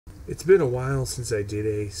It's been a while since I did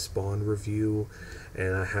a Spawn review,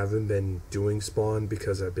 and I haven't been doing Spawn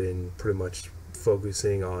because I've been pretty much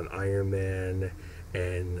focusing on Iron Man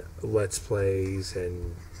and Let's Plays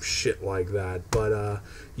and shit like that. But,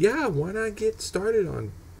 yeah, why not get started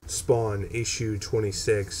on Spawn issue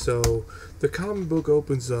 26? So, the comic book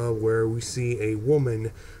opens up where we see a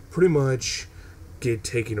woman pretty much get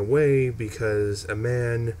taken away because a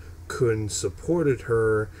man couldn't supported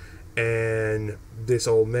her, and this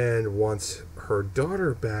old man wants her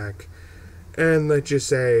daughter back, and let's just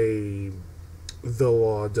say the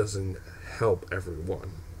law doesn't help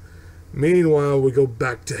everyone. Meanwhile, we go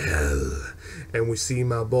back to hell, and we see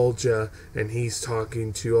Malebolgia, and he's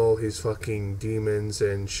talking to all his fucking demons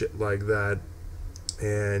and shit like that,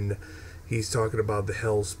 and he's talking about the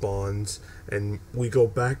hell spawns, and we go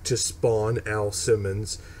back to Spawn, Al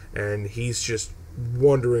Simmons, and he's just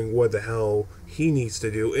wondering what the hell he needs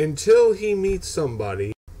to do until he meets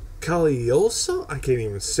somebody. Caliosa? I can't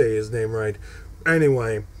even say his name right.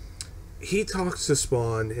 Anyway, he talks to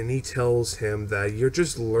Spawn and he tells him that you're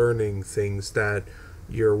just learning things that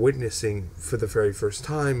you're witnessing for the very first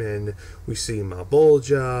time, and we see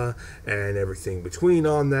Malebolgia and everything between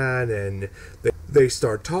on that, and they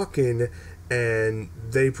start talking, and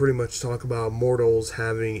they pretty much talk about mortals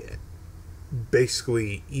having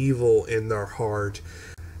basically evil in their heart,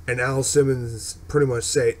 and Al Simmons pretty much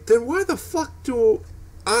say, then why the fuck do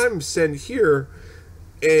I'm sent here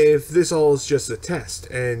if this all is just a test?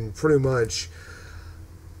 And pretty much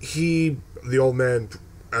the old man,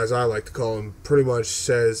 as I like to call him, pretty much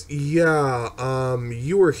says, yeah,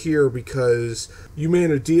 you were here because you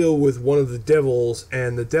made a deal with one of the devils,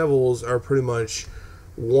 and the devils are pretty much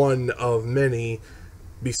one of many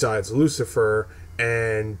besides Lucifer,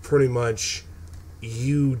 and pretty much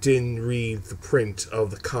you didn't read the print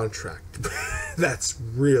of the contract. That's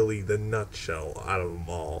really the nutshell out of them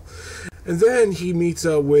all. And then he meets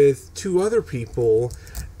up with two other people,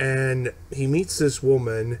 and he meets this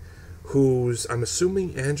woman who's, I'm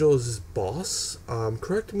assuming Angela's his boss.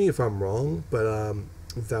 Correct me if I'm wrong, but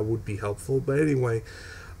that would be helpful. But anyway,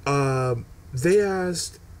 they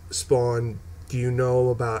asked Spawn, do you know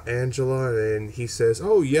about Angela? And he says,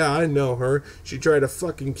 oh yeah, I know her. She tried to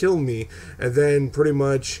fucking kill me. And then pretty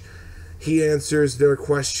much he answers their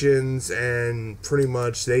questions, and pretty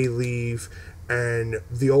much they leave, and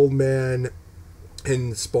the old man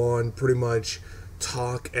and Spawn pretty much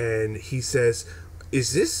talk, and he says,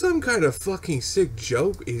 is this some kind of fucking sick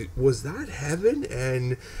joke? Was that heaven?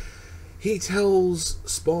 And he tells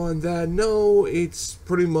Spawn that no, it's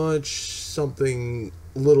pretty much something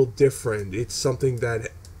little different. It's something that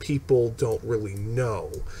people don't really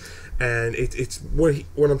know, and it's what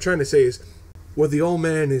I'm trying to say is, what the old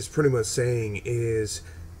man is pretty much saying is,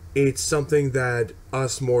 it's something that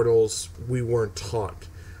us mortals, we weren't taught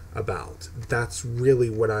about. That's really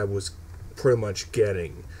what I was pretty much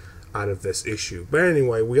getting out of this issue. But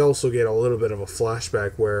anyway, we also get a little bit of a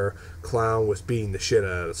flashback where Clown was beating the shit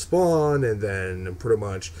out of Spawn, and then pretty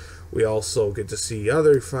much we also get to see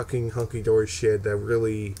other fucking hunky-dory shit that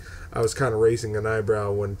really, I was kind of raising an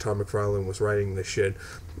eyebrow when Todd McFarlane was writing this shit.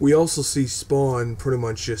 We also see Spawn pretty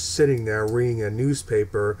much just sitting there reading a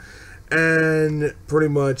newspaper, and pretty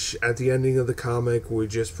much at the ending of the comic, we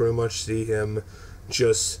just pretty much see him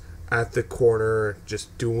just at the corner,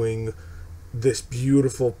 just doing this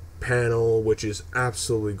beautiful panel, which is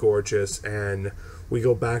absolutely gorgeous, and we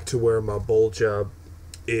go back to where Malebolgia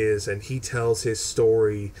is, and he tells his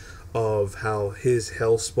story of how his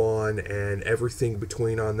hellspawn and everything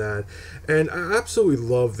between on that. And I absolutely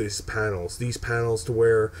love these panels to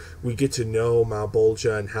where we get to know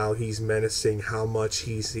Malebolgia and how he's menacing, how much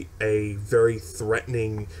he's a very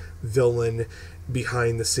threatening villain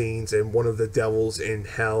behind the scenes and one of the devils in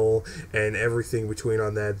hell and everything between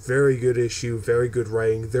on that. Very good issue, very good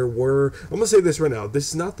writing. I'm gonna say this right now, this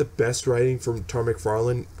is not the best writing from Todd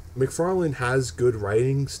McFarlane. McFarlane has good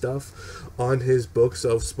writing stuff on his books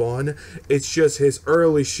of Spawn. It's just his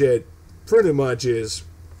early shit pretty much is,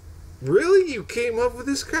 really? You came up with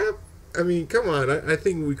this crap? I mean, come on. I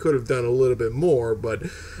think we could have done a little bit more, but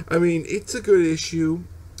I mean, it's a good issue,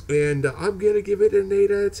 and I'm gonna give it an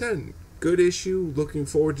 8 out of 10. Good issue. Looking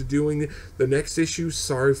forward to doing the next issue.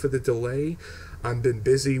 Sorry for the delay. I've been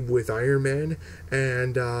busy with Iron Man,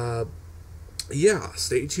 and yeah,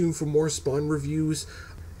 stay tuned for more Spawn reviews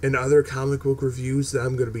and other comic book reviews that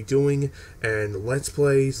I'm going to be doing, and Let's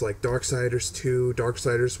Plays like Darksiders 2,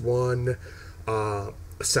 Darksiders 1,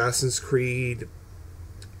 Assassin's Creed,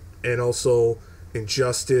 and also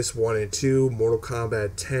Injustice 1 and 2, Mortal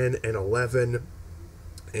Kombat 10 and 11,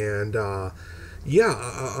 and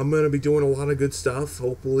yeah, I'm going to be doing a lot of good stuff.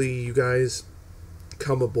 Hopefully you guys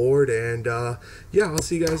come aboard. And yeah, I'll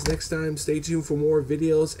see you guys next time. Stay tuned for more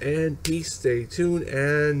videos, and peace. Stay tuned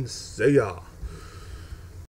and see ya.